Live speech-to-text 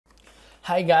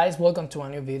Hi guys, welcome to a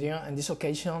new video. On this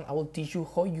occasion, I will teach you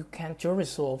how you can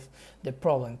resolve the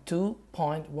problem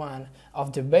 2.1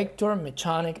 of the vector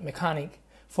mechanic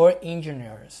for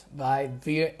engineers by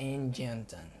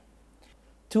Resultant.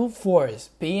 Two forces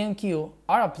P and Q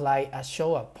are applied as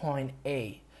shown at point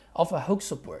A of a hook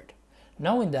support.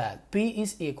 Knowing that P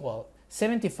is equal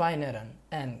 75 Newton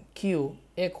and Q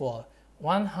equal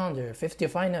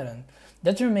 155 Newton,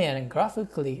 determine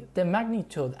graphically the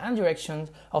magnitude and direction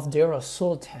of the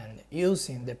resultant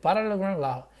using the parallelogram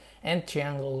law and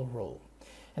triangle rule.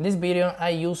 In this video, I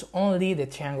use only the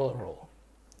triangle rule.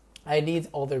 I did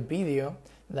other video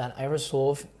that I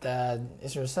resolved that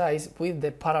exercise with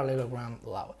the parallelogram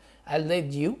law. I'll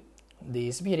leave you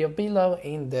this video below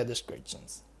in the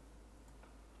descriptions.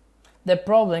 The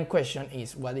problem question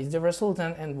is what is the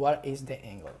resultant and what is the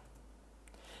angle.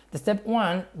 The step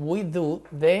 1, we do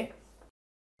the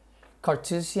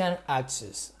Cartesian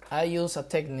axis. I use a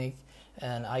technique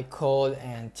and I call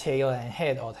tail and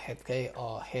head, or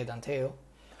head and tail.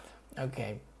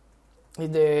 Okay.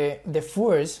 With the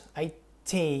force, I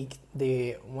take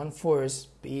the one force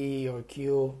P or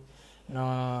Q.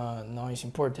 No, it's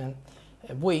important.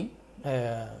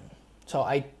 So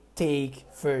I take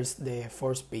first the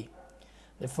force P.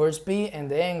 The force P and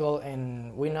the angle,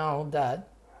 and we know that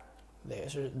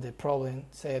the problem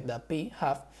said that P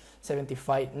have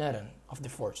 75 Newton of the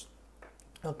force.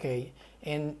 Okay,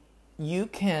 and you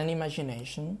can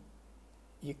imagine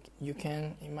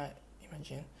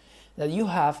that you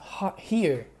have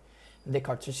here the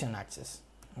Cartesian axis.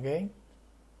 Okay,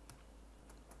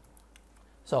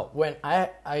 so when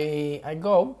I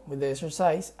go with the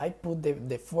exercise, I put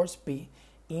the force P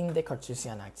in the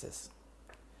Cartesian axis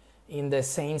in the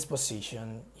same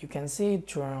position. You can see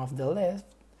turn off the left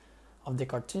of the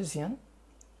Cartesian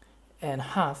and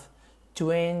have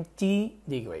 20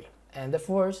 degree, and the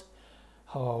force,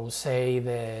 how say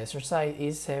the exercise,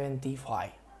 is 75.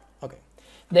 Okay,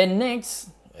 the next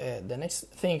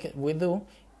thing we do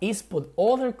is put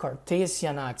other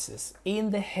Cartesian axis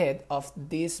in the head of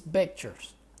these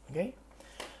vectors. Okay,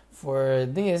 for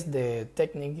this the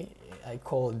technique I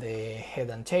call the head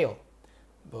and tail,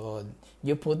 but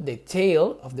you put the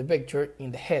tail of the vector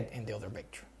in the head and the other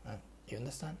vector. You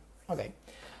understand? Okay,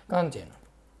 continue.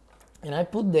 And I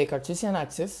put the Cartesian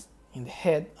axis in the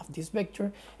head of this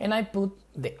vector, and I put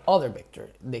the other vector,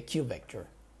 the Q vector,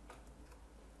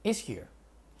 is here.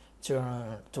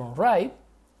 Turn right.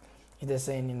 It's the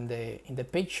same in the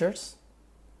pictures.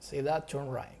 See that? Turn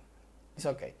right. It's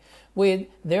okay. With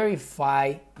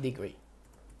 35 degree.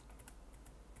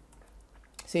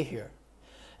 See here.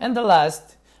 And the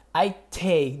last, I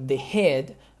take the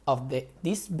head of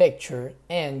this vector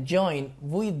and join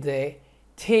with the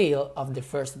tail of the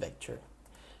first vector,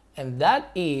 and that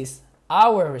is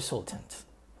our resultant.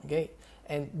 Okay,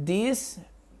 and this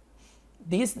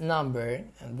number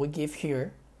and we give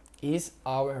here is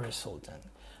our resultant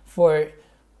for.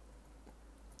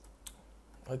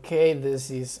 Okay,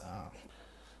 this is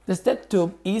the step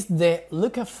 2 is the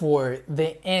look for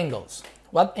the angles.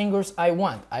 What angles I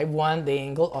want? I want the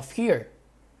angle of here,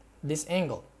 this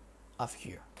angle of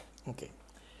here. Okay,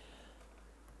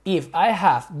 if I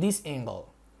have this angle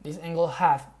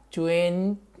have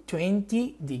 20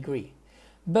 degree,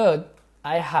 but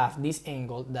I have this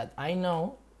angle that I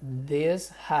know this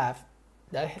have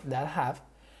that have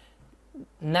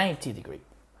 90 degree.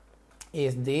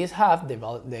 If this have the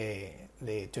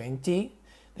 20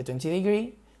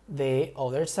 degree, the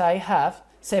other side have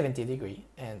 70 degree,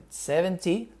 and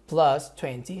 70 plus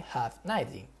 20 have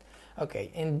 90.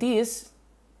 Okay, and this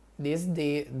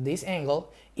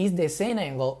angle is the same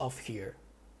angle of here.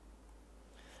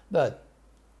 But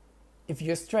if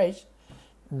you stretch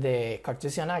the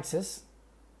Cartesian axis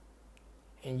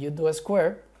and you do a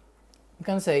square,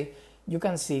 you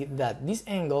can see that this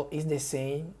angle is the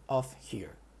same of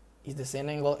here. It's the same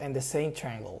angle and the same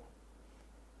triangle.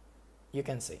 You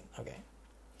can see, okay.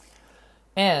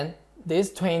 And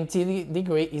this 20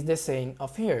 degree is the same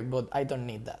of here, but I don't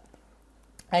need that.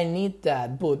 I need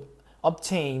that, but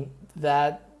obtain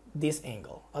this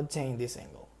angle.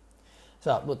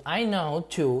 So, but I know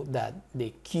too that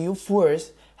the Q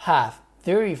force have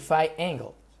 35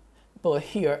 angles, but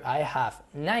here I have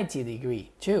 90 degree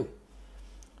too.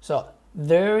 So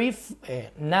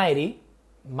 90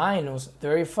 minus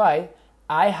 35,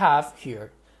 I have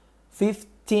here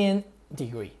 15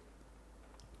 degree.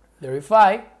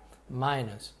 35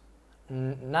 minus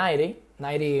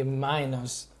 90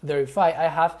 minus 35, I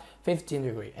have 15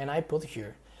 degree, and I put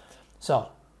here.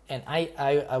 So, and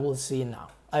I will see now.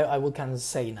 I can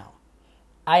say now,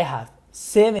 I have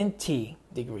 70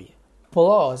 degree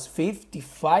plus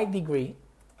 55 degree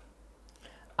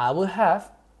I will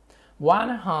have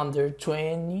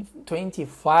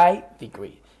 125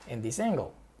 degrees, and this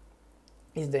angle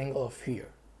is the angle of here.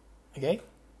 Okay,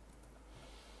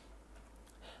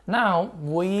 now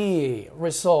we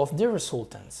resolve the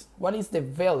resultants. What is the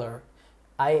value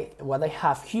what I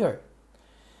have here?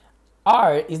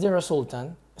 R is the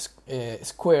resultant,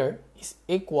 square is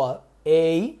equal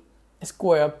a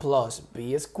squared plus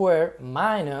b squared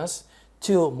minus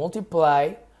 2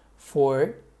 multiply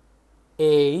for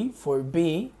a, for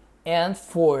b, and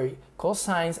for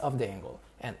cosines of the angle.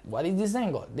 And what is this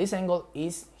angle? This angle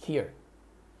is here,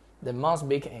 the most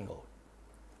big angle.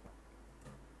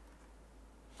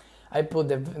 I put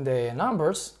the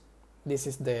numbers. This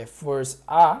is the force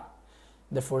A.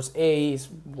 The force A is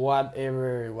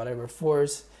whatever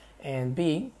force, and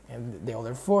B, and the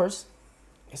other force,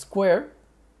 square,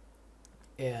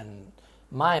 and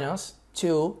minus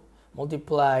 2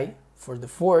 multiply for the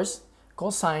force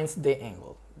cosines the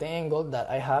angle that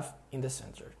I have in the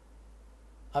center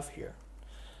of here.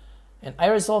 And I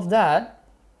resolve that.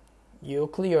 You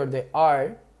clear the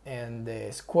R and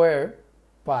the square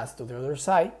pass to the other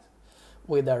side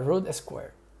with a root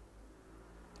square.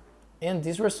 And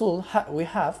this result we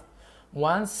have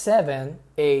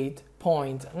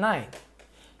 178.9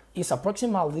 is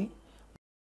approximately.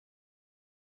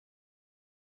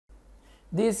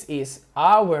 This is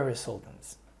our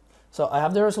resultants. So I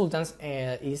have the resultants,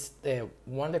 and is the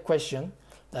one the question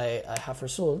that I have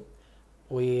result.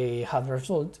 We have the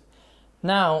result.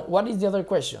 Now, what is the other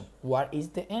question? What is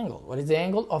the angle? What is the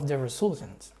angle of the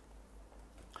resultants?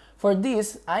 For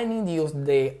this, I need to use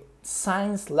the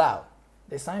sines law.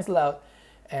 The sines law,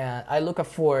 and I look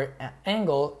for an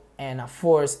angle and a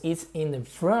force is in the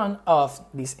front of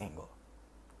this angle.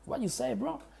 What you say,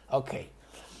 bro? Okay.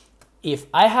 If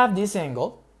I have this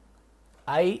angle,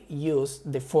 I use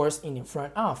the force in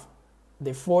front of,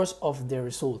 the force of the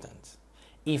resultant.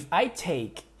 If I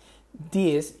take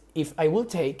this, if I will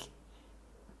take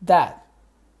that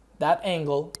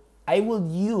angle, I will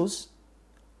use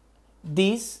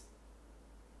this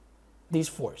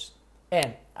force.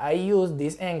 And I use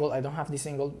this angle. I don't have this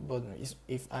angle, but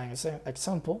if I say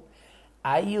example,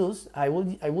 I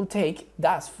will take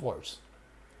that force.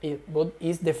 But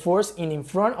it's the force in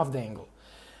front of the angle.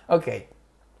 Okay,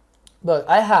 but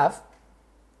I have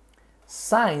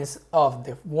sines of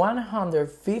the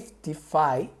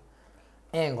 155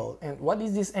 angle. And what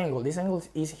is this angle? This angle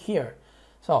is here.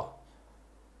 So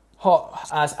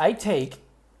as I take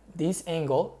this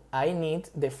angle, I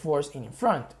need the force in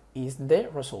front. Is the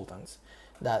resultants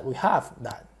that we have.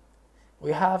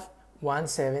 We have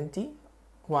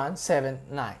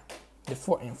 179, the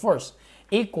force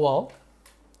equal,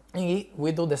 and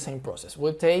we do the same process.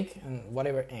 We'll take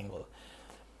whatever angle.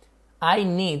 I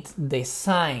need the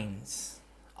sines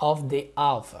of the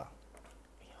alpha.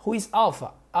 Who is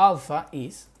alpha? Alpha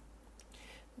is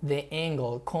the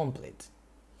angle complete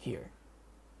here.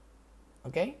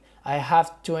 Okay, I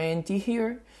have 20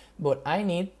 here, but I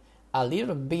need a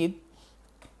little bit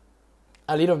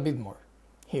more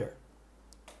here.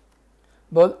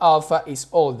 But alpha is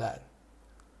all that.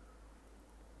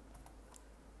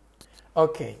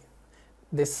 Okay,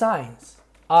 the sines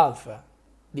alpha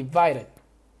divided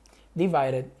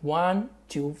 1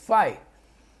 to 5.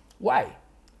 Why?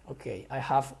 Okay, I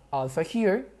have alpha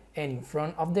here, and in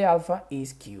front of the alpha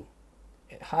is Q.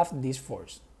 I have this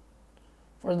force.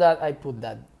 For that, I put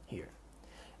that here.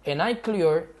 And I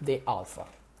clear the alpha.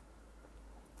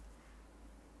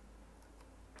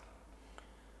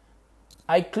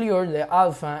 I clear the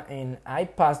alpha, and I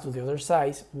pass to the other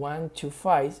side. 1 to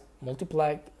 5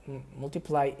 multiply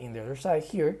in the other side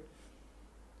here.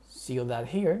 See that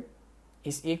here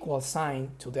is equal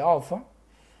sign to the alpha.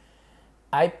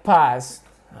 I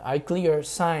clear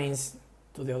sines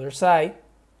to the other side,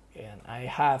 and I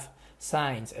have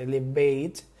sines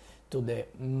elevate to the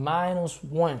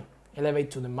 -1. Elevate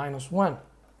to the -1.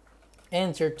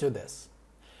 Enter to this.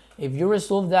 If you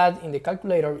resolve that in the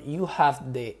calculator, you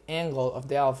have the angle of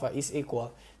the alpha is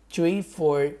equal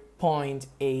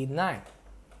 34.89.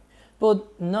 But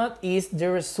not is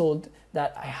the result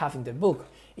that I have in the book.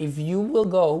 If you will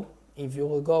go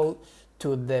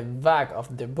to the back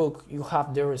of the book, you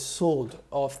have the result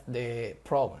of the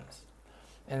problems.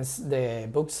 And the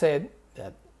book said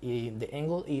that the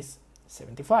angle is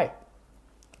 75.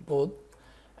 But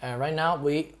right now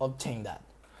we obtain that.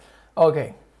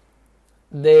 Okay.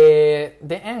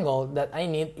 The angle that I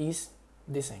need is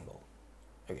this angle.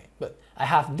 Okay, but I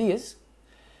have this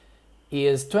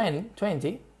is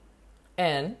 20,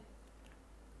 and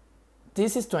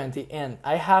this is 20, and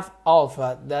I have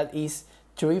alpha that is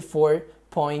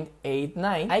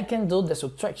 34.89. I can do the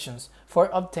subtractions for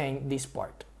obtain this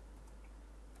part.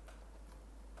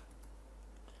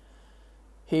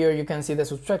 Here you can see the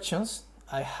subtractions.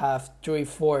 I have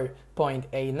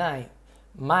 34.89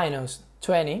 minus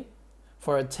 20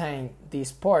 for obtain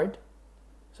this part.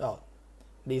 So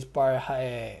this part,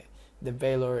 the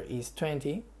value is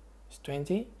 20,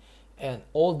 and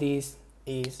all this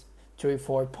is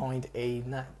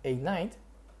 34.89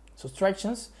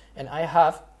 subtractions, and I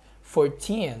have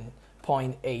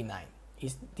 14.89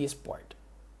 is this part.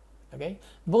 Okay,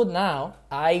 but now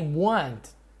I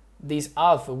want this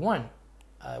alpha 1.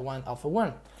 I want alpha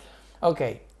 1.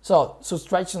 Okay, so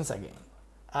subtractions again.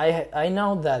 I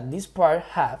know that this part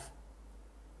have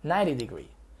 90 degree,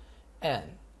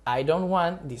 and I don't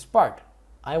want this part.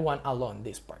 I want alone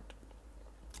this part.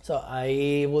 So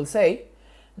I will say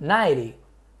 90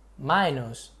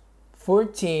 minus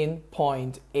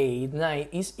 14.89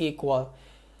 is equal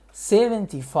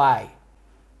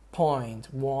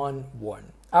 75.11.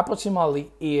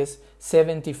 Approximately is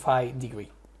 75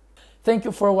 degree. Thank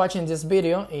you for watching this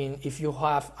video, and if you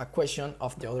have a question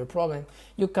of the other problem,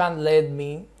 you can let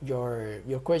me your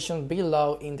question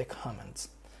below in the comments.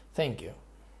 Thank you.